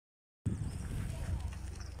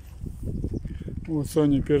Вот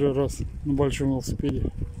Соня первый раз на большом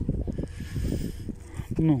велосипеде.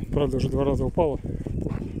 Ну, правда, уже 2 раза упала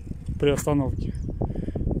при остановке.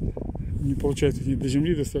 Не получается ни до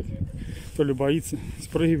земли достать. То ли боится,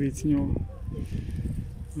 спрыгивает с него.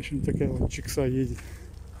 В общем, такая вот чикса едет.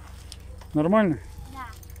 Нормально?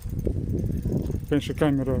 Да. Конечно,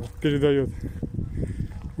 камера передает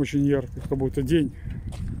очень ярко, как будто день.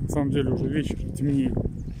 На самом деле уже вечер, темнеет.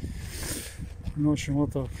 Ну, в общем,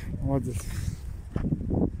 вот так. Молодец.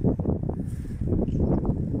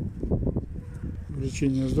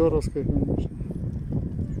 Увлечение здоровское, конечно.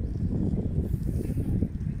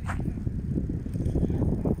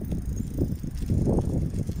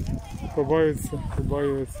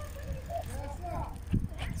 Побаивается.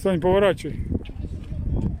 Сань, поворачивай.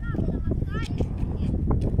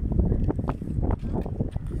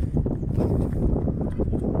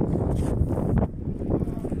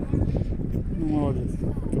 Ну, молодец.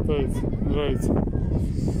 Катается, нравится.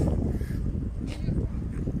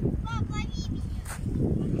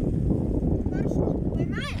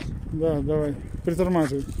 Да, давай.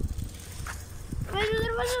 Притормаживай.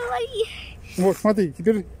 Вот, смотри,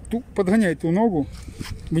 теперь подгоняй ту ногу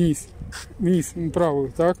вниз,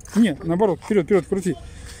 правую, так? Нет, наоборот, вперед, крути.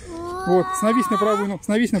 Вот, становись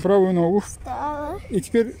на правую ногу. И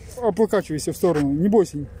теперь облокачивайся в сторону, не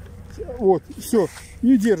бойся. Вот, все,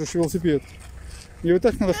 не держишь велосипед. И вот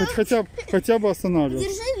так надо хотя бы останавливать.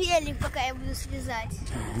 Держи велик, пока я буду слезать.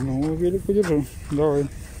 Ну, велик подержу, давай.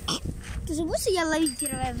 Ты же будешь я ловить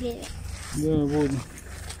первое время? Да, буду.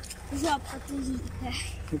 Жопа ты.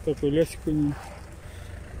 Вот такой лясик у нее.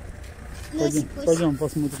 Лясик, Пойдем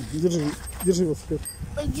посмотрим. Держи велосипед.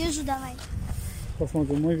 Ой, держу, давай.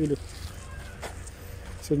 Посмотрим мой велик.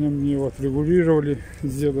 Сегодня мне его отрегулировали,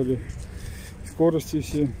 сделали скорости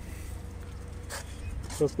все.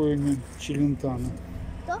 Такой у меня Челентано.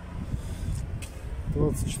 Что?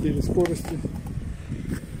 24 скорости.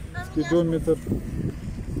 Спидометр.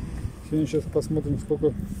 Сегодня сейчас посмотрим,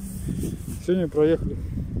 сколько. Сегодня проехали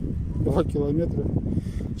 2 километра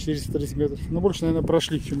 430 метров. Но больше, наверное,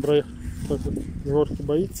 прошли, чем проехали. Так вот, с горки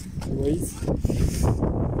боится. В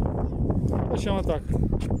общем, вот так.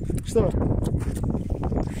 Что?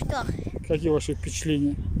 Что? Какие ваши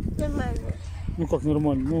впечатления? Нормально. Ну как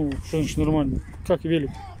нормально? Ну, что значит нормально? Как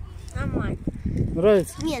велик? Нормально.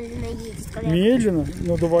 Нравится? Медленно едет. Медленно?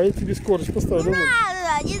 Ну давай я тебе скорость поставлю.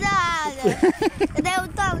 Не надо. Когда я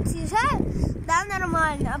вот так вот съезжаю, да,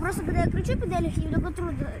 нормально. А просто когда я кручу педали, немного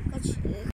трудно